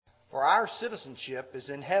For our citizenship is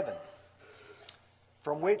in heaven,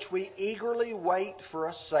 from which we eagerly wait for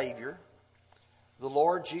a Savior, the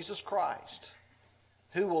Lord Jesus Christ,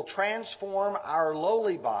 who will transform our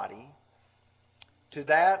lowly body to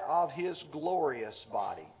that of His glorious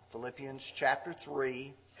body. Philippians chapter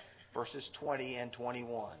 3, verses 20 and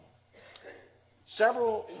 21.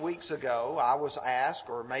 Several weeks ago, I was asked,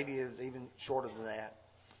 or maybe even shorter than that,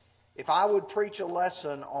 if I would preach a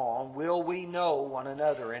lesson on, will we know one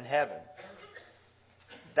another in heaven?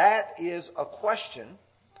 That is a question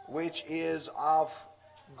which is of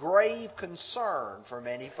grave concern for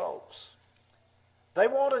many folks. They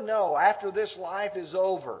want to know, after this life is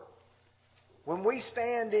over, when we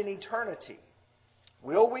stand in eternity,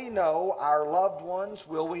 will we know our loved ones?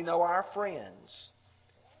 Will we know our friends?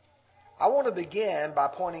 I want to begin by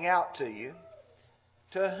pointing out to you,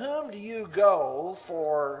 to whom do you go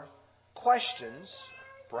for questions,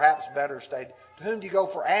 perhaps better stated, to whom do you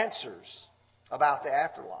go for answers about the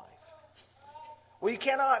afterlife? Well, you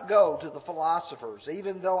cannot go to the philosophers,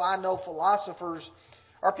 even though I know philosophers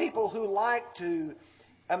are people who like to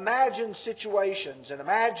imagine situations and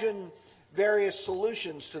imagine various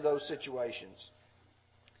solutions to those situations.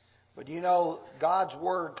 But you know, God's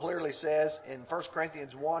Word clearly says in 1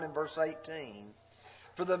 Corinthians 1 and verse 18,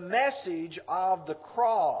 for the message of the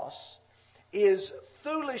cross is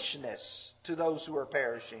foolishness to those who are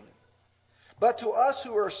perishing. But to us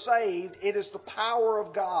who are saved, it is the power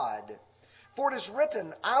of God. For it is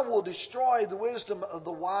written, I will destroy the wisdom of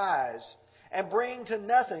the wise and bring to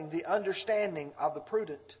nothing the understanding of the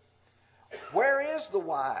prudent. Where is the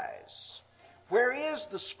wise? Where is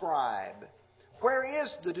the scribe? Where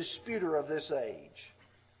is the disputer of this age?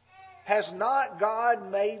 Has not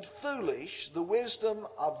God made foolish the wisdom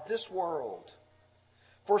of this world?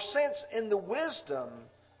 For since in the wisdom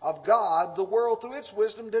of God, the world through its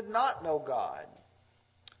wisdom did not know God.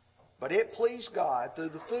 But it pleased God through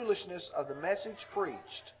the foolishness of the message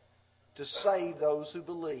preached to save those who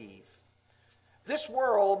believe. This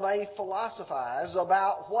world may philosophize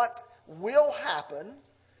about what will happen,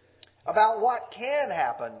 about what can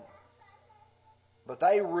happen, but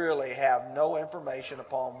they really have no information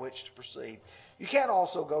upon which to proceed. You can't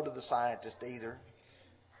also go to the scientist either.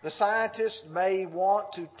 The scientist may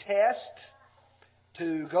want to test,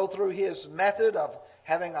 to go through his method of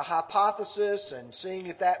having a hypothesis and seeing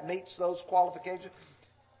if that meets those qualifications.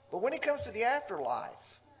 But when it comes to the afterlife,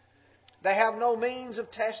 they have no means of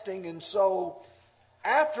testing, and so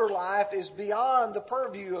afterlife is beyond the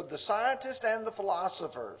purview of the scientists and the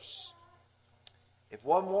philosophers. If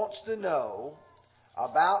one wants to know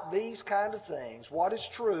about these kind of things, what is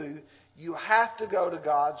true, you have to go to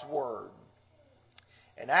God's Word.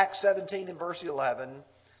 In Acts 17 and verse 11,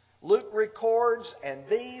 Luke records, and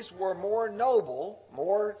these were more noble,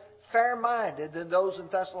 more fair-minded than those in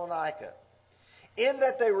Thessalonica, in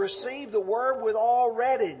that they received the Word with all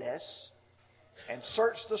readiness and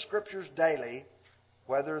searched the Scriptures daily,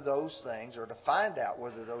 whether those things, or to find out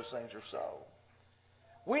whether those things are so.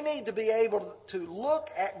 We need to be able to look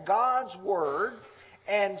at God's Word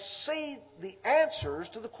and see the answers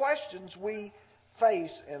to the questions we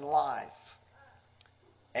face in life.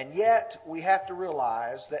 And yet, we have to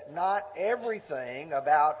realize that not everything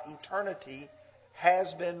about eternity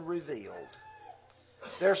has been revealed.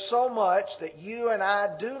 There's so much that you and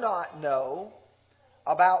I do not know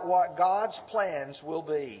about what God's plans will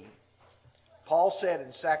be. Paul said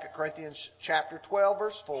in 2 Corinthians chapter 12,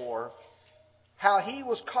 verse 4, how he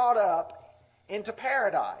was caught up into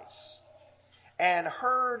paradise and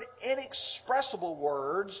heard inexpressible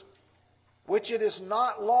words which it is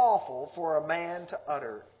not lawful for a man to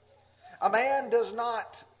utter. A man does not,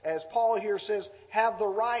 as Paul here says, have the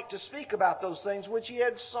right to speak about those things which he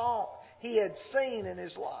had seen in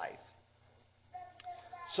his life.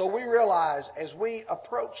 So we realize as we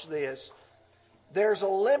approach this, there's a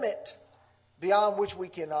limit beyond which we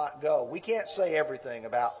cannot go. We can't say everything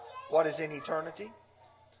about what is in eternity.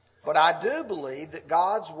 But I do believe that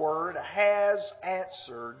God's Word has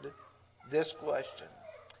answered this question.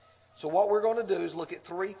 So what we're going to do is look at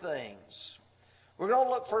three things. We're going to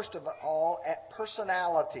look first of all at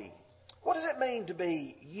personality. What does it mean to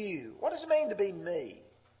be you? What does it mean to be me?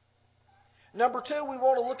 Number two, we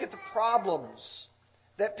want to look at the problems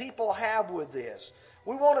that people have with this.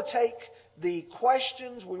 We want to take the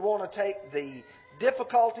questions, we want to take the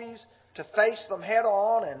difficulties to face them head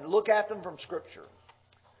on and look at them from Scripture.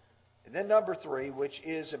 And then number three, which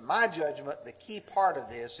is, in my judgment, the key part of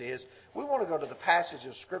this is we want to go to the passages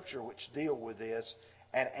of Scripture which deal with this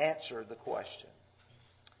and answer the question.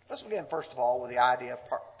 Let's begin, first of all, with the idea of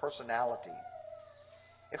personality.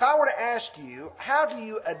 If I were to ask you, how do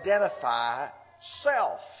you identify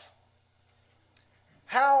self?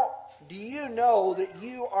 How do you know that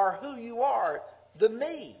you are who you are? The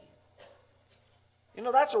me.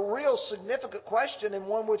 That's a real significant question, and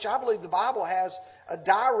one which I believe the Bible has a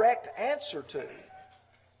direct answer to.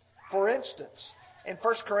 For instance, in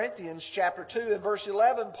 1 Corinthians chapter 2 and verse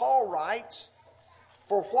 11, Paul writes,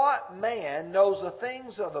 "For what man knows the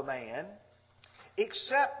things of a man,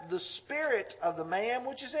 except the spirit of the man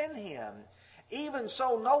which is in him? Even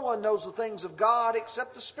so, no one knows the things of God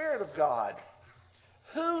except the Spirit of God.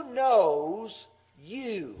 Who knows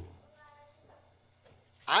you?"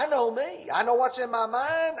 I know me. I know what's in my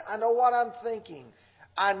mind. I know what I'm thinking.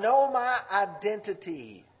 I know my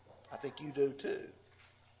identity. I think you do too.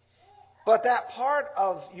 But that part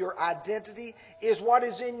of your identity is what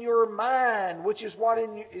is in your mind, which is what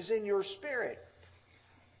is in your spirit.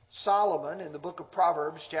 Solomon, in the book of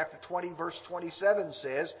Proverbs, chapter 20, verse 27,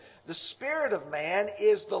 says, "The spirit of man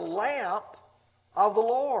is the lamp of the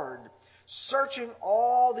Lord, searching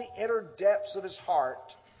all the inner depths of his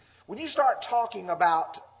heart." When you start talking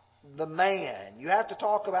about the man, you have to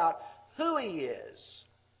talk about who he is,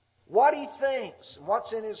 what he thinks, and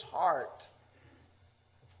what's in his heart.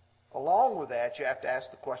 Along with that, you have to ask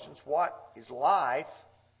the questions, what is life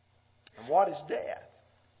and what is death?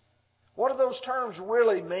 What do those terms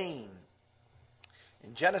really mean?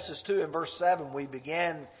 In Genesis 2 and verse 7, we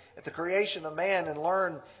began at the creation of man and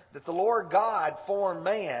learned that the Lord God formed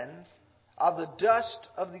man of the dust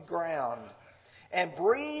of the ground and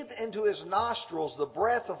breathed into his nostrils the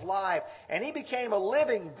breath of life, and he became a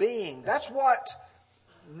living being. That's what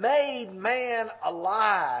made man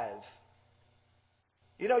alive.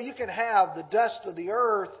 You can have the dust of the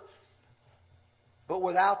earth, but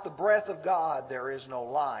without the breath of God, there is no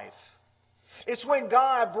life. It's when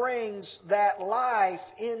God brings that life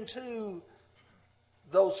into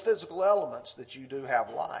those physical elements that you do have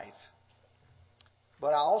life.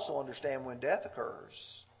 But I also understand when death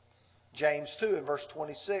occurs. James 2 and verse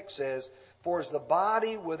 26 says, "For as the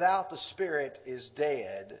body without the spirit is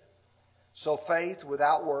dead, so faith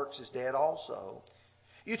without works is dead also."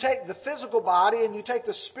 You take the physical body and you take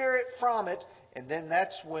the spirit from it, and then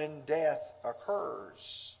that's when death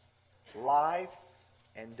occurs. Life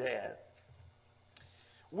and death.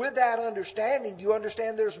 With that understanding, you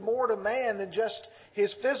understand there's more to man than just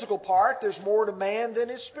his physical part. There's more to man than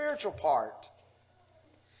his spiritual part.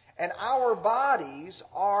 And our bodies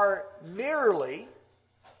are merely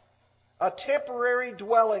a temporary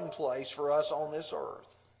dwelling place for us on this earth.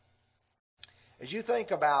 As you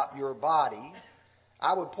think about your body,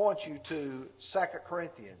 I would point you to 2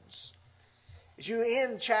 Corinthians. As you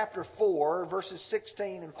end chapter 4, verses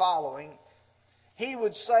 16 and following, he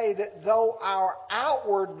would say that though our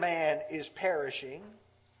outward man is perishing,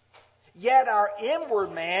 yet our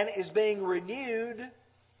inward man is being renewed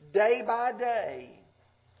day by day.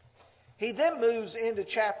 He then moves into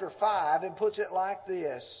chapter 5 and puts it like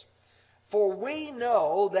this: "For we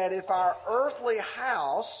know that if our earthly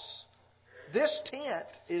house, this tent,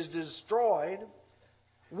 is destroyed,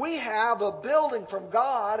 we have a building from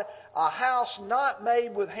God, a house not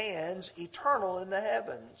made with hands, eternal in the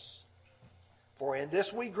heavens. For in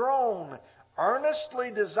this we groan,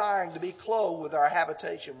 earnestly desiring to be clothed with our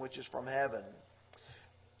habitation which is from heaven.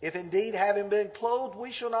 If indeed, having been clothed,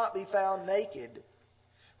 we shall not be found naked.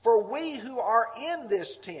 For we who are in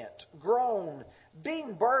this tent groan,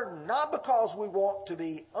 being burdened, not because we want to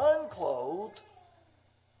be unclothed,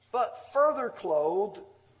 but further clothed,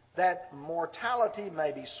 that mortality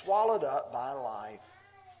may be swallowed up by life."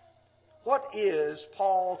 What is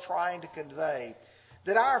Paul trying to convey?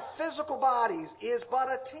 That our physical bodies is but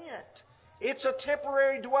a tent. It's a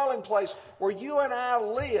temporary dwelling place where you and I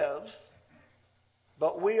live,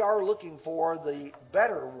 but we are looking for the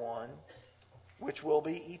better one, which will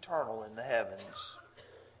be eternal in the heavens.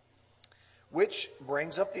 Which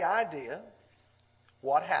brings up the idea,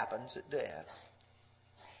 what happens at death?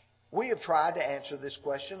 We have tried to answer this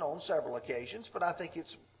question on several occasions, but I think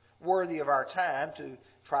it's worthy of our time to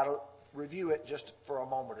try to review it just for a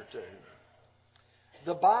moment or two.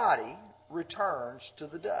 The body returns to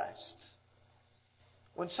the dust.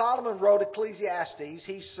 When Solomon wrote Ecclesiastes,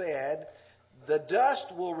 he said, "The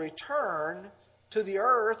dust will return to the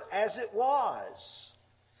earth as it was."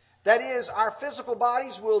 That is, our physical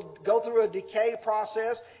bodies will go through a decay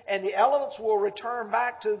process, and the elements will return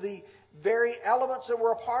back to the very elements that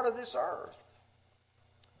were a part of this earth.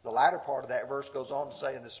 The latter part of that verse goes on to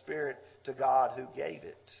say, "In the spirit to God who gave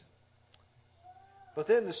it." But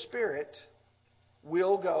then the spirit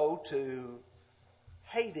will go to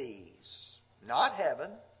Hades. Not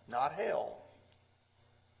heaven, not hell.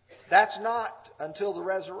 That's not until the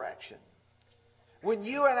resurrection. When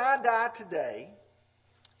you and I die today,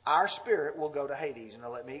 our spirit will go to Hades. Now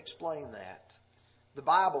let me explain that. The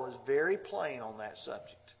Bible is very plain on that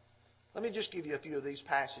subject. Let me just give you a few of these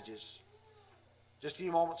passages. Just a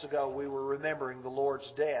few moments ago, we were remembering the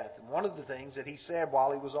Lord's death. And one of the things that He said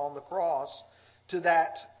while He was on the cross to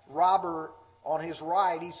that robber on His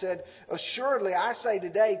right, He said, "Assuredly, I say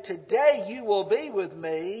today you will be with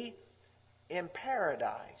me in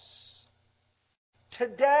paradise."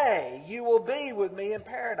 Today you will be with me in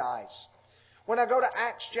paradise. When I go to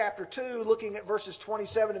Acts chapter 2, looking at verses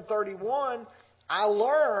 27 and 31, I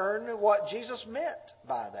learn what Jesus meant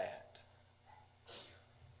by that.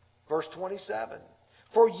 Verse 27,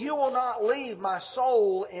 "For you will not leave my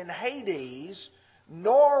soul in Hades,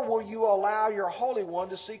 nor will you allow your Holy One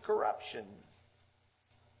to see corruption."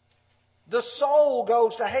 The soul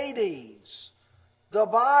goes to Hades. The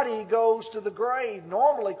body goes to the grave,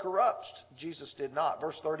 normally corrupts. Jesus did not.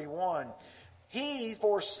 Verse 31, "He,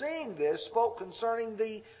 foreseeing this, spoke concerning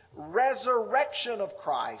the resurrection of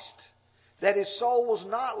Christ, that His soul was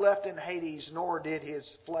not left in Hades, nor did His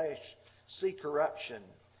flesh see corruption."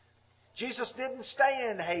 Jesus didn't stay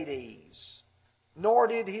in Hades, nor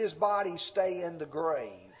did His body stay in the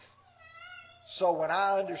grave. So when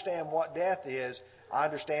I understand what death is, I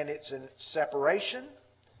understand it's a separation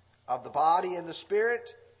of the body and the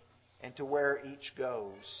spirit, and to where each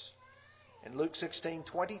goes. In Luke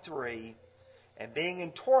 16:23, "And being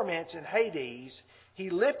in torments in Hades, He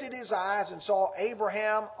lifted His eyes and saw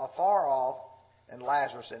Abraham afar off and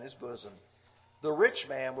Lazarus in his bosom. The rich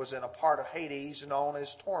man was in a part of Hades known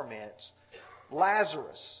as torments.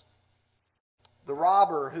 Lazarus, the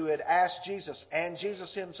robber who had asked Jesus, and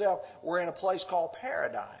Jesus Himself were in a place called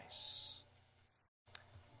paradise."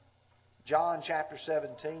 John chapter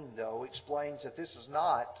 17, though, explains that this is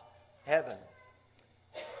not heaven.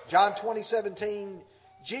 John 20:17,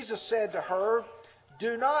 Jesus said to her,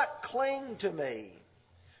 "Do not cling to me,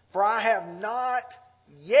 for I have not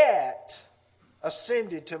yet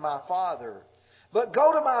ascended to my Father. But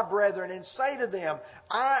go to my brethren and say to them,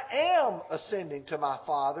 I am ascending to my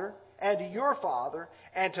Father and to your Father,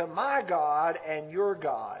 and to my God and your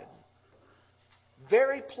God."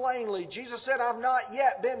 Very plainly, Jesus said, "I've not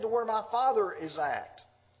yet been to where my Father is at."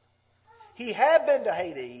 He had been to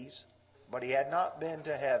Hades, but He had not been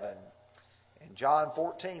to heaven. In John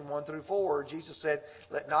 14:1-4, Jesus said,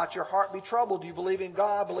 "Let not your heart be troubled. You believe in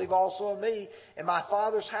God, believe also in me. In my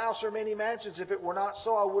Father's house are many mansions. If it were not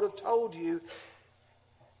so, I would have told you.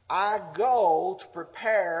 I go to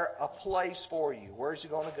prepare a place for you." Where is He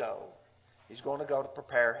going to go? He's going to go to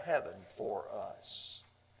prepare heaven for us.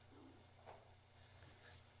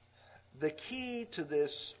 The key to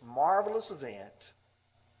this marvelous event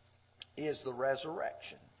is the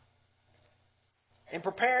resurrection. In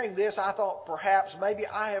preparing this, I thought perhaps maybe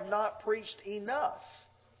I have not preached enough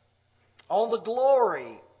on the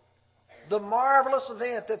glory, the marvelous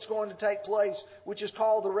event that's going to take place, which is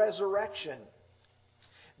called the resurrection.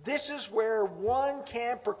 This is where one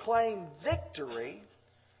can proclaim victory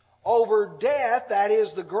over death, that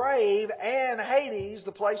is the grave, and Hades,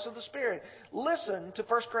 the place of the spirit. Listen to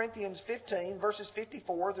 1 Corinthians 15, verses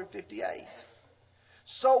 54-58.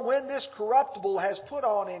 "So when this corruptible has put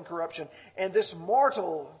on incorruption, and this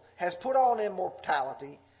mortal has put on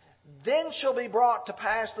immortality, then shall be brought to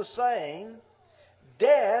pass the saying,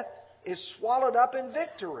 Death is swallowed up in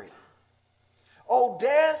victory. O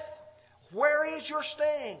death, where is your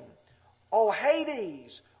sting? O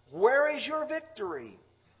Hades, where is your victory?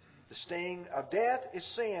 The sting of death is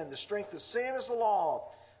sin. The strength of sin is the law.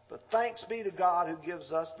 But thanks be to God who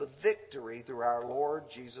gives us the victory through our Lord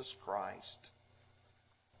Jesus Christ."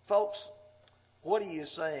 Folks, what He is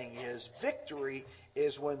saying is victory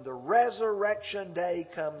is when the resurrection day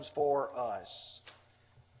comes for us.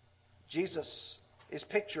 Jesus is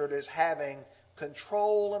pictured as having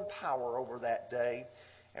control and power over that day.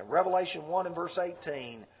 In Revelation 1 and verse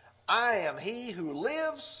 18, "I am He who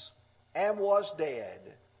lives and was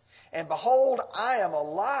dead. And behold, I am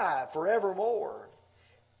alive forevermore.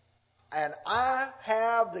 And I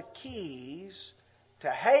have the keys to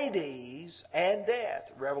Hades and death."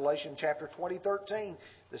 Revelation chapter 20:13.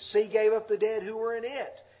 "The sea gave up the dead who were in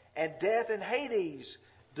it, and death and Hades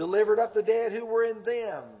delivered up the dead who were in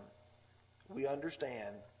them." We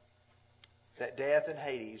understand that death and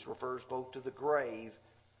Hades refers both to the grave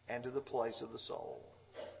and to the place of the soul.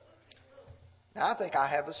 Now, I think I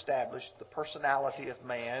have established the personality of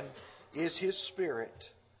man is his spirit.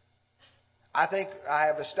 I think I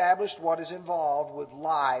have established what is involved with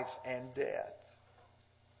life and death.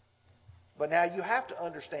 But now you have to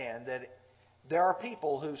understand that there are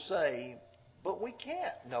people who say, "But we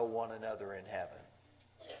can't know one another in heaven."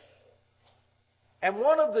 And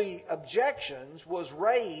one of the objections was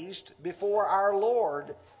raised before our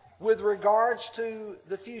Lord with regards to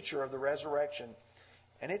the future of the resurrection.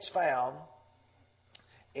 And it's found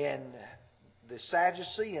in the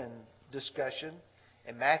Sadducean discussion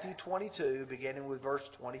in Matthew 22, beginning with verse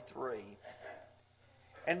 23.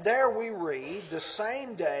 And there we read, the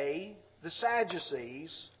same day the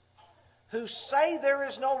Sadducees, who say there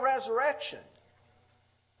is no resurrection,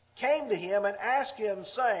 came to him and asked him,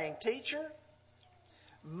 saying, Teacher,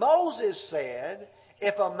 Moses said,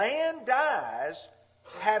 if a man dies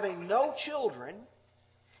having no children,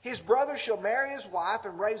 his brother shall marry his wife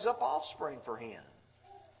and raise up offspring for him,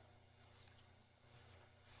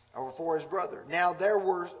 or for his brother. Now there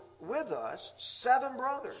were with us 7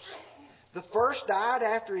 brothers. The first died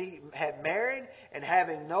after he had married, and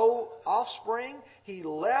having no offspring, he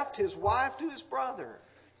left his wife to his brother.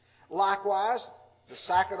 Likewise, the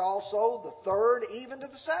second also, the third, even to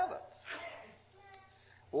the 7th.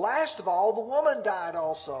 Last of all, the woman died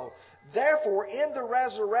also. Therefore, in the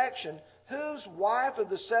resurrection, whose wife of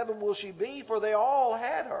the 7 will she be? For they all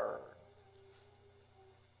had her.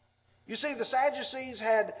 You see, the Sadducees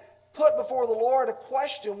had put before the Lord a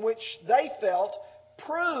question which they felt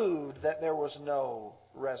proved that there was no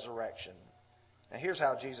resurrection. Now here's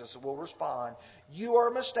how Jesus will respond. You are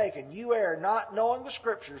mistaken. You err, not knowing the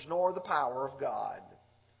Scriptures nor the power of God.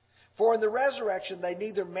 For in the resurrection they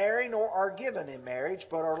neither marry nor are given in marriage,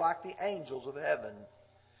 but are like the angels of heaven.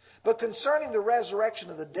 But concerning the resurrection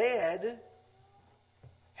of the dead,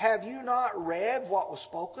 have you not read what was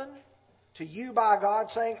spoken to you by God,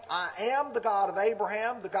 saying, I am the God of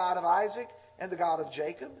Abraham, the God of Isaac, and the God of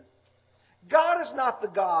Jacob? God is not the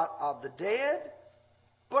God of the dead,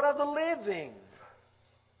 but of the living.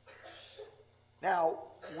 Now,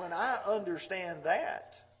 when I understand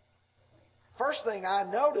that, first thing I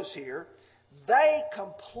notice here, they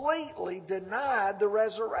completely denied the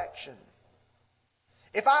resurrection.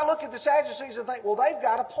 If I look at the Sadducees and think, well, they've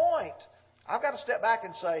got a point, I've got to step back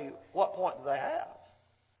and say, what point do they have?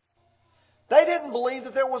 They didn't believe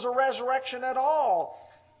that there was a resurrection at all.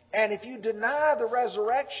 And if you deny the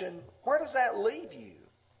resurrection, where does that leave you?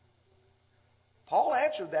 Paul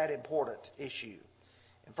answered that important issue.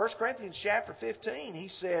 In 1 Corinthians chapter 15, he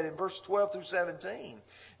said in verse 12 through 17,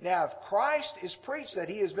 Now if Christ is preached that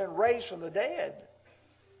He has been raised from the dead,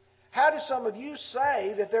 how do some of you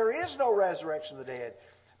say that there is no resurrection of the dead?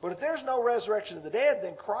 But if there's no resurrection of the dead,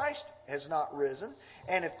 then Christ has not risen.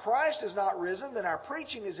 And if Christ has not risen, then our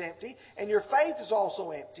preaching is empty, and your faith is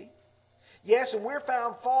also empty. Yes, and we're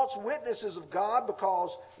found false witnesses of God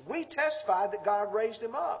because we testified that God raised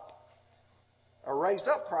Him up. Or raised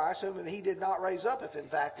up Christ, whom He did not raise up, if in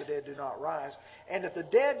fact the dead do not rise. And if the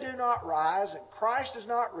dead do not rise, and Christ is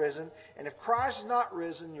not risen, and if Christ is not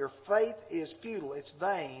risen, your faith is futile, it's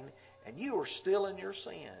vain, and you are still in your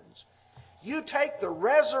sins. You take the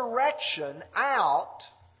resurrection out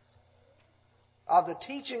of the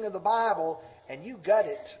teaching of the Bible, and you gut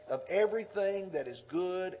it of everything that is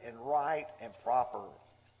good and right and proper.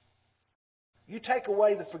 You take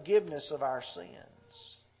away the forgiveness of our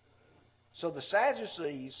sins. So the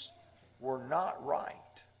Sadducees were not right.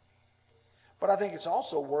 But I think it's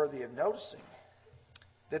also worthy of noticing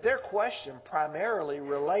that their question primarily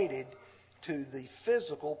related to the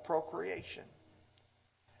physical procreation.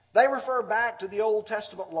 They refer back to the Old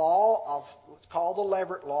Testament law of what's called the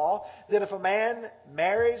Levirate law, that if a man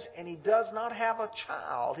marries and he does not have a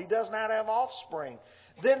child, he does not have offspring,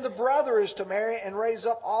 then the brother is to marry and raise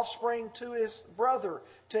up offspring to his brother,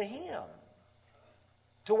 to him,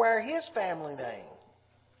 to wear his family name.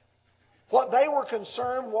 What they were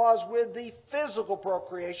concerned was with the physical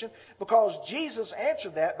procreation, because Jesus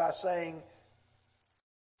answered that by saying,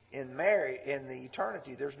 in the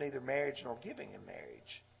eternity, there's neither marriage nor giving in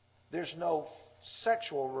marriage. There's no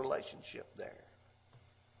sexual relationship there.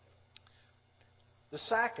 The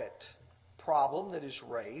second problem that is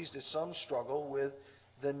raised is some struggle with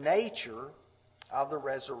the nature of the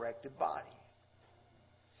resurrected body.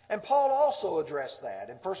 And Paul also addressed that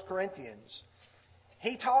in 1 Corinthians.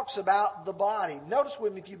 He talks about the body. Notice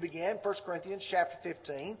with me if you begin 1 Corinthians chapter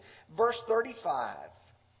 15, verse 35.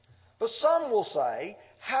 But some will say,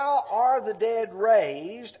 how are the dead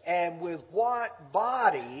raised, and with what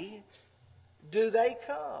body do they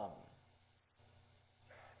come?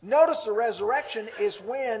 Notice the resurrection is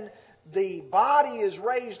when the body is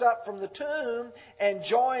raised up from the tomb and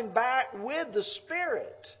joined back with the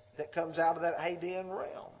spirit that comes out of that Hadean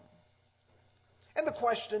realm. And the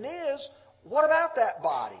question is, what about that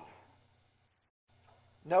body?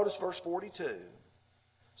 Notice verse 42.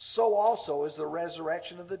 So also is the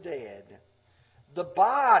resurrection of the dead. The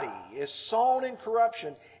body is sown in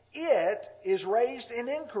corruption, It is raised in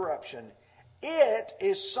incorruption. It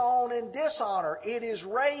is sown in dishonor. It is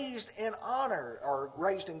raised in honor, or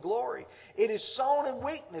raised in glory. It is sown in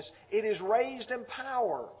weakness. It is raised in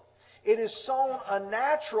power. It is sown a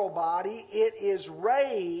natural body. It is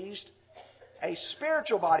raised a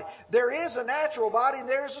spiritual body. There is a natural body and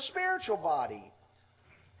there is a spiritual body.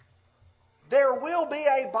 There will be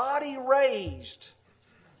a body raised.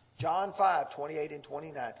 John 5:28 and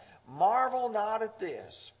 29. Marvel not at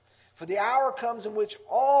this, for the hour comes in which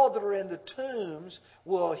all that are in the tombs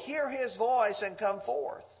will hear His voice and come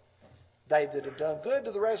forth. They that have done good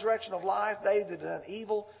to the resurrection of life, they that have done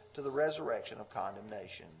evil to the resurrection of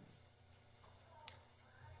condemnation.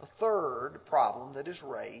 A third problem that is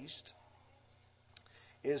raised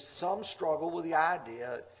is some struggle with the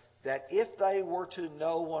idea that if they were to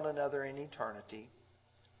know one another in eternity,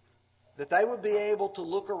 that they would be able to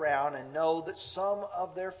look around and know that some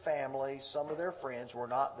of their family, some of their friends were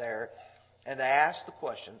not there. And they ask the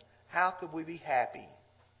question, how could we be happy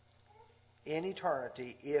in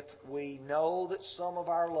eternity if we know that some of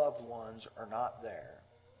our loved ones are not there?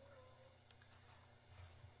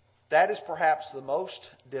 That is perhaps the most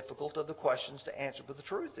difficult of the questions to answer, but the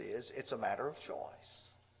truth is, it's a matter of choice.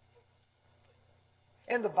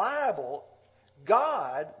 In the Bible,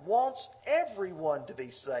 God wants everyone to be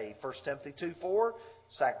saved. 1 Timothy 2:4,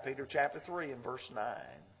 2 Peter chapter 3 and verse 9.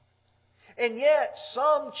 And yet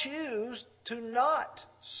some choose to not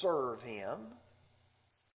serve Him,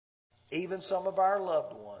 even some of our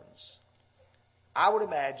loved ones. I would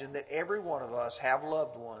imagine that every one of us have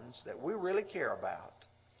loved ones that we really care about,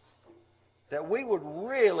 that we would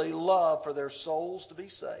really love for their souls to be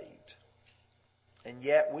saved. And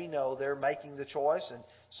yet we know they're making the choice, and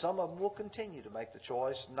some of them will continue to make the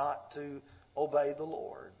choice not to obey the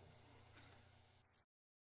Lord.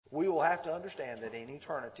 We will have to understand that in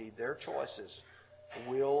eternity their choices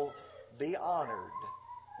will be honored.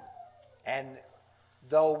 And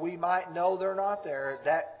though we might know they're not there,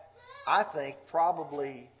 that, I think,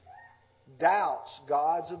 probably doubts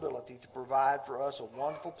God's ability to provide for us a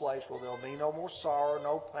wonderful place where there will be no more sorrow,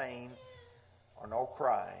 no pain, or no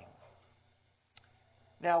crying.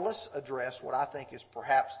 Now let's address what I think is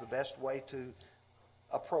perhaps the best way to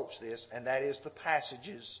approach this, and that is the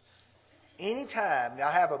passages. Anytime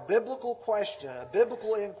I have a biblical question, a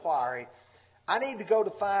biblical inquiry, I need to go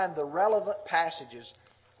to find the relevant passages.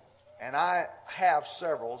 And I have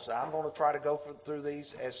several, so I'm going to try to go through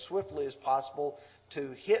these as swiftly as possible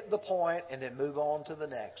to hit the point and then move on to the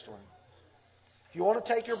next one. If you want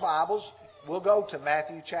to take your Bibles, we'll go to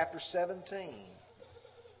Matthew chapter 17,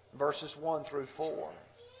 verses 1 through 4.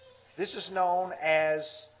 This is known as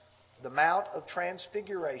the Mount of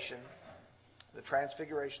Transfiguration, the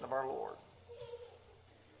Transfiguration of our Lord.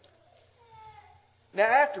 Now,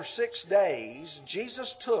 after 6 days,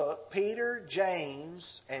 Jesus took Peter,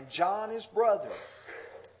 James, and John, his brother,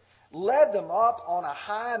 led them up on a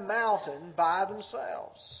high mountain by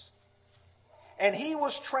themselves. And He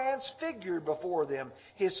was transfigured before them.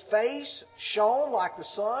 His face shone like the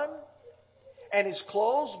sun, and His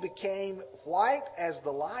clothes became white as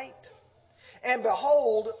the light. And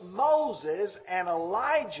behold, Moses and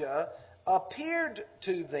Elijah appeared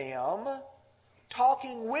to them,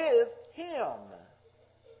 talking with Him.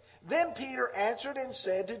 Then Peter answered and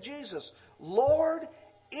said to Jesus, Lord,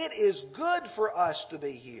 it is good for us to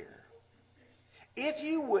be here. If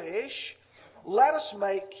you wish, let us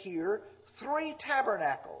make here 3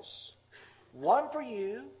 tabernacles, one for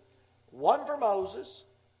you, one for Moses,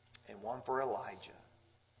 and one for Elijah.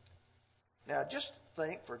 Now just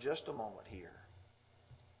think for just a moment here.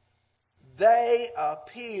 They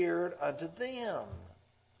appeared unto them.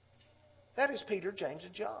 That is Peter, James,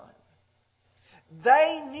 and John.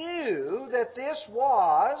 They knew that this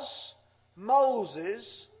was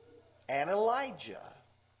Moses and Elijah.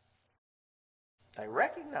 They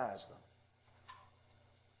recognized them.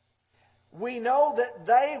 We know that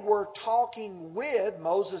they were talking with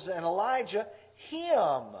Moses and Elijah,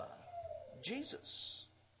 Him, Jesus.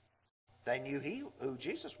 They knew who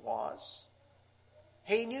Jesus was.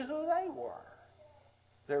 He knew who they were.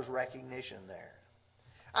 There's recognition there.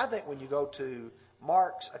 I think when you go to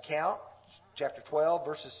Mark's account, chapter 12,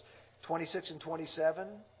 verses 26 and 27,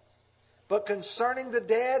 but concerning the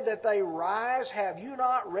dead that they rise, have you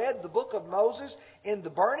not read the book of Moses in the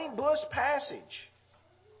burning bush passage?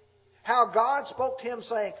 How God spoke to him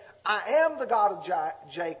saying, I am the God of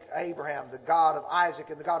Abraham, the God of Isaac,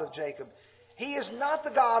 and the God of Jacob. He is not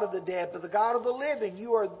the God of the dead, but the God of the living.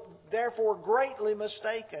 You are therefore greatly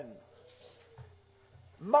mistaken.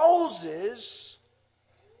 Moses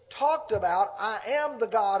talked about, I am the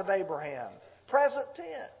God of Abraham. Present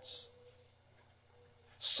tense.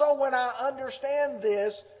 So when I understand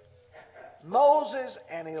this, Moses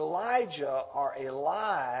and Elijah are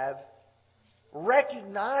alive,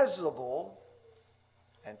 recognizable,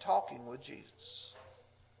 and talking with Jesus.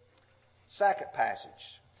 Second passage,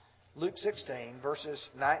 Luke 16, verses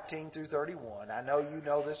 19 through 31. I know you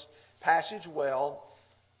know this passage well,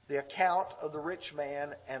 the account of the rich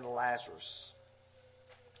man and Lazarus.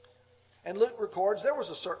 And Luke records there was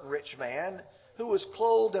a certain rich man who was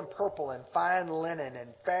clothed in purple and fine linen and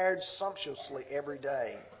fared sumptuously every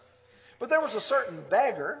day. But there was a certain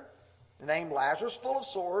beggar named Lazarus, full of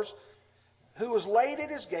sores, who was laid at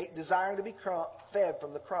his gate, desiring to be fed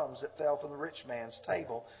from the crumbs that fell from the rich man's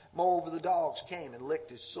table. Moreover, the dogs came and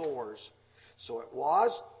licked his sores. So it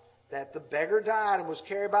was that the beggar died and was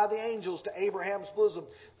carried by the angels to Abraham's bosom.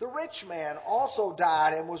 The rich man also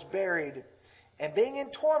died and was buried. And being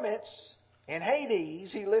in torments in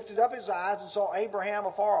Hades, he lifted up his eyes and saw Abraham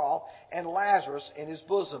afar off and Lazarus in his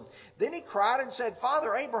bosom. Then he cried and said,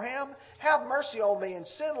 Father Abraham, have mercy on me, and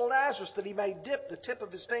send Lazarus that he may dip the tip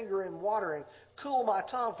of his finger in water and cool my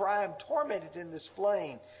tongue, for I am tormented in this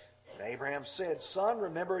flame. But Abraham said, Son,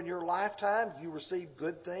 remember in your lifetime you received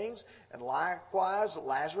good things, and likewise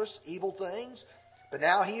Lazarus evil things. But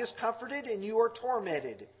now he is comforted, and you are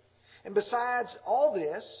tormented. And besides all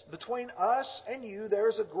this, between us and you there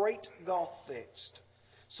is a great gulf fixed,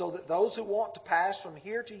 so that those who want to pass from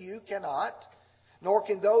here to you cannot, nor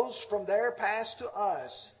can those from there pass to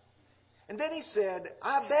us. And then he said,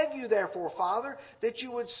 I beg you therefore, Father, that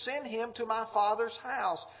you would send him to my father's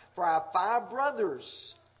house, for I have 5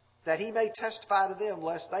 brothers, that he may testify to them,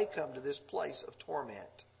 lest they come to this place of torment.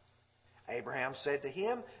 Abraham said to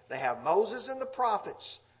him, They have Moses and the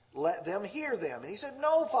prophets. Let them hear them. And he said,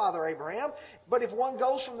 No, Father Abraham, but if one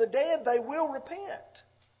goes from the dead, they will repent.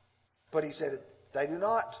 But he said, They do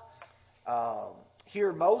not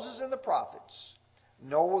hear Moses and the prophets,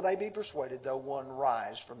 nor will they be persuaded though one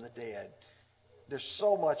rise from the dead. There's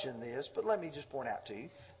so much in this, but let me just point out to you.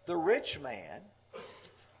 The rich man,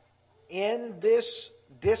 in this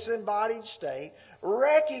disembodied state,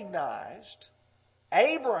 recognized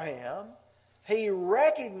Abraham. He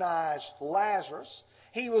recognized Lazarus.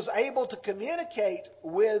 He was able to communicate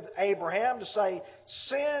with Abraham to say,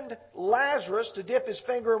 Send Lazarus to dip his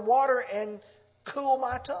finger in water and cool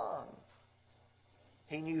my tongue.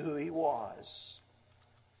 He knew who he was.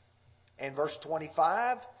 In verse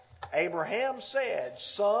 25, Abraham said,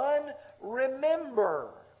 Son, remember.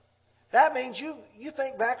 That means you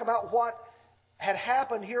think back about what had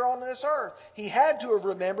happened here on this earth. He had to have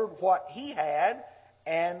remembered what he had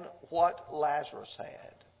and what Lazarus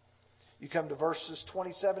had. You come to verses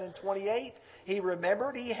 27 and 28. He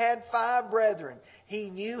remembered he had 5 brethren.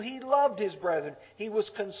 He knew he loved his brethren. He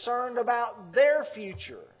was concerned about their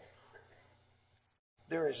future.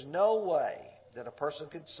 There is no way that a person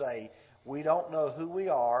could say, we don't know who we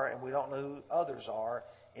are and we don't know who others are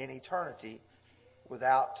in eternity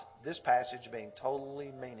without this passage being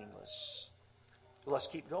totally meaningless. Let's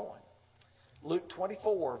keep going. Luke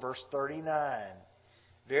 24, verse 39.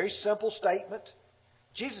 Very simple statement.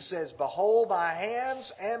 Jesus says, Behold my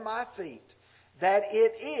hands and my feet, that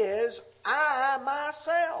it is I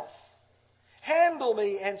myself. Handle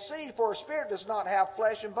me and see, for a spirit does not have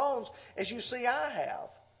flesh and bones, as you see I have.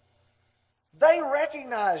 They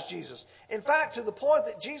recognized Jesus. In fact, to the point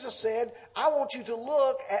that Jesus said, I want you to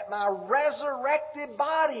look at my resurrected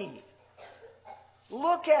body.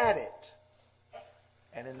 Look at it.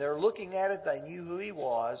 And in their looking at it, they knew who he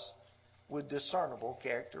was with discernible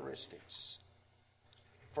characteristics.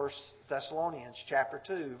 1 Thessalonians chapter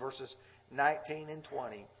 2, verses 19 and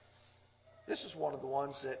 20. This is one of the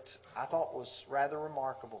ones that I thought was rather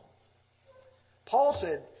remarkable. Paul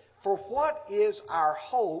said, For what is our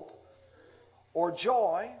hope or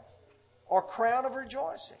joy or crown of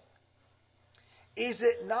rejoicing? Is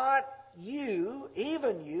it not you,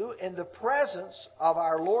 even you, in the presence of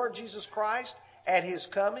our Lord Jesus Christ at His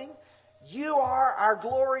coming? You are our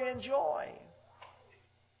glory and joy.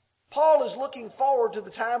 Paul is looking forward to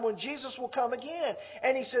the time when Jesus will come again.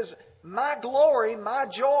 And he says, my glory, my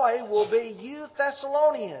joy will be you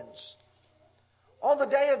Thessalonians. On the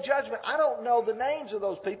day of judgment, I don't know the names of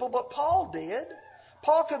those people, but Paul did.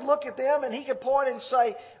 Paul could look at them and he could point and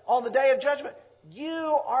say, on the day of judgment,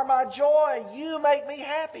 you are my joy. You make me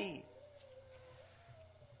happy.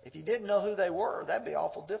 If you didn't know who they were, that'd be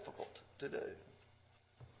awful difficult to do.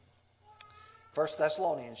 1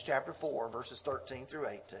 Thessalonians chapter 4, verses 13 through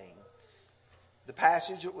 18. The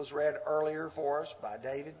passage that was read earlier for us by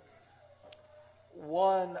David.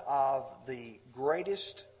 One of the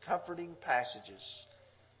greatest comforting passages.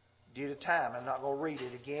 Due to time, I'm not going to read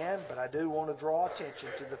it again, but I do want to draw attention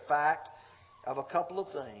to the fact of a couple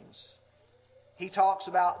of things. He talks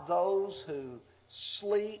about those who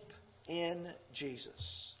sleep in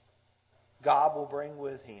Jesus. God will bring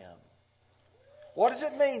with Him. What does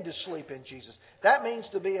it mean to sleep in Jesus? That means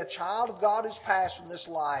to be a child of God who's passed from this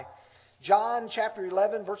life. John chapter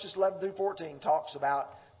 11, verses 11 through 14 talks about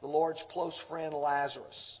the Lord's close friend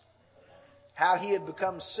Lazarus. How he had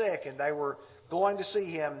become sick and they were going to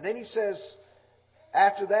see him. Then he says,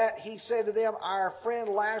 after that, he said to them, "Our friend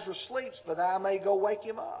Lazarus sleeps, but I may go wake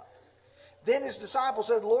him up." Then his disciples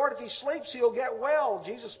said, "Lord, if he sleeps, he'll get well."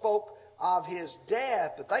 Jesus spoke of his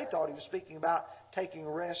death, but they thought he was speaking about taking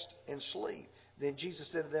rest in sleep. Then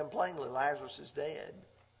Jesus said to them plainly, "Lazarus is dead."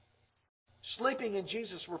 Sleeping in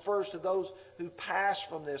Jesus refers to those who pass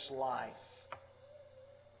from this life.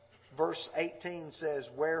 Verse 18 says,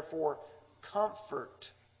 "Wherefore comfort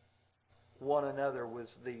one another with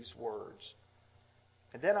these words."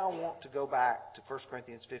 And then I want to go back to 1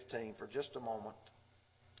 Corinthians 15 for just a moment.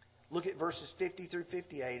 Look at verses 50 through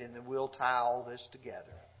 58 and then we'll tie all this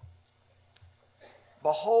together.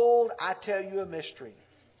 "Behold, I tell you a mystery.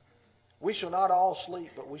 We shall not all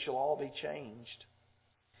sleep, but we shall all be changed.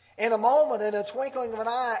 In a moment, in a twinkling of an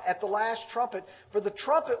eye, at the last trumpet. For the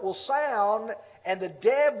trumpet will sound, and the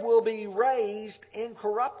dead will be raised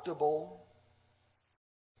incorruptible,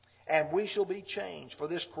 and we shall be changed. For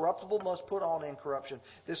this corruptible must put on incorruption.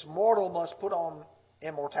 This mortal must put on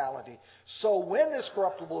immortality. So when this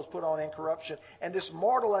corruptible is put on incorruption, and this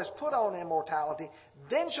mortal has put on immortality,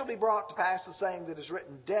 then shall be brought to pass the saying that is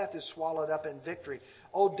written, Death is swallowed up in victory.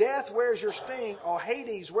 O death, where is your sting? O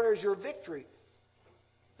Hades, where is your victory?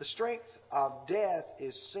 The strength of death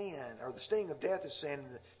is sin, or the sting of death is sin,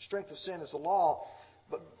 and the strength of sin is the law.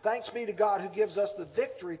 But thanks be to God who gives us the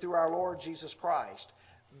victory through our Lord Jesus Christ.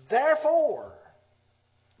 Therefore,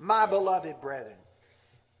 my beloved brethren,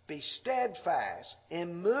 be steadfast,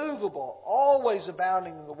 immovable, always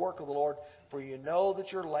abounding in the work of the Lord, for you know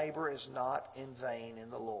that your labor is not in vain in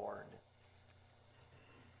the Lord."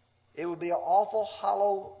 It would be an awful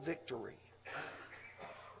hollow victory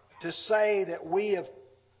to say that we have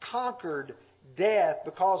conquered death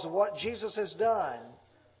because of what Jesus has done,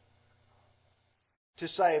 to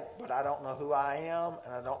say, but I don't know who I am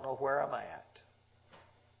and I don't know where I'm at.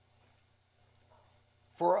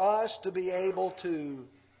 For us to be able to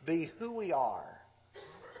be who we are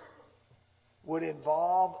would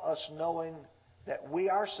involve us knowing that we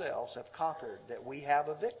ourselves have conquered, that we have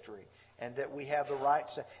a victory, and that we have the right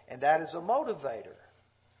to, and that is a motivator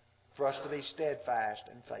for us to be steadfast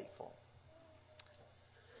and faithful.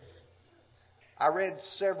 I read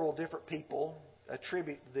several different people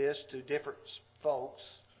attribute this to different folks.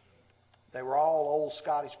 They were all old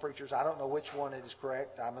Scottish preachers. I don't know which one it is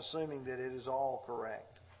correct. I'm assuming that it is all correct.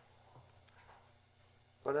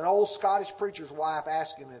 But an old Scottish preacher's wife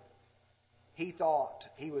asked him if he thought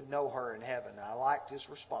he would know her in heaven. I liked his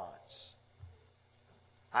response.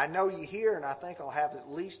 "I know you here, and I think I'll have at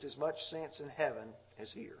least as much sense in heaven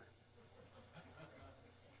as here."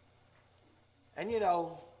 And you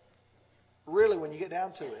know, really, when you get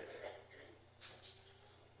down to it,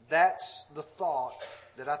 that's the thought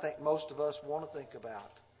that I think most of us want to think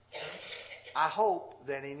about. I hope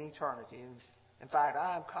that in eternity, and in fact,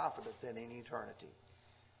 I am confident that in eternity,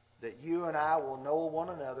 that you and I will know one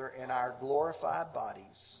another in our glorified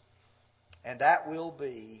bodies. And that will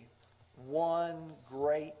be one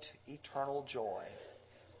great eternal joy,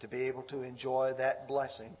 to be able to enjoy that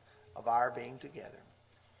blessing of our being together.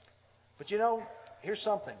 But you know, here's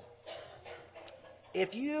something.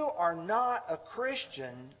 If you are not a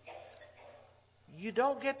Christian, you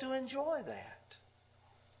don't get to enjoy that.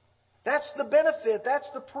 That's the benefit, that's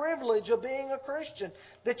the privilege of being a Christian,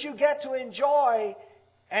 that you get to enjoy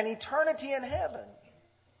an eternity in heaven.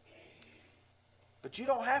 But you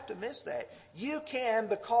don't have to miss that. You can,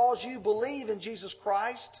 because you believe in Jesus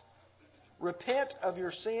Christ, repent of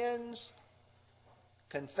your sins,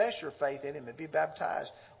 confess your faith in Him, and be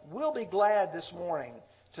baptized. We'll be glad this morning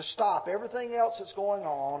to stop everything else that's going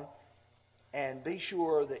on and be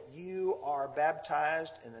sure that you are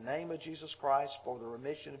baptized in the name of Jesus Christ for the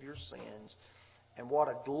remission of your sins. And what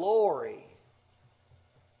a glory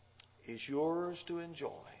is yours to enjoy.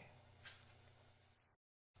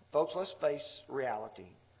 Folks, let's face reality.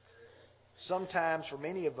 Sometimes for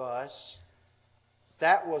many of us,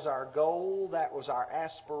 that was our goal, that was our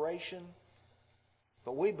aspiration.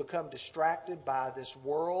 But we become distracted by this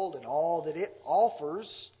world and all that it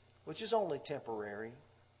offers, which is only temporary.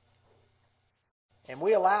 And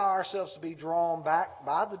we allow ourselves to be drawn back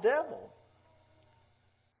by the devil.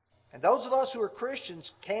 And those of us who are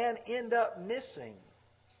Christians can end up missing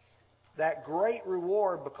that great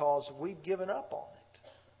reward because we've given up on it.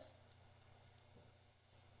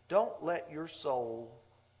 Don't let your soul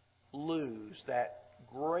lose that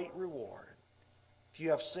great reward. If you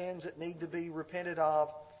have sins that need to be repented of,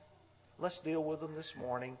 let's deal with them this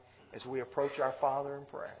morning as we approach our Father in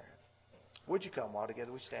prayer. Would you come while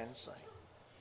together we stand and sing?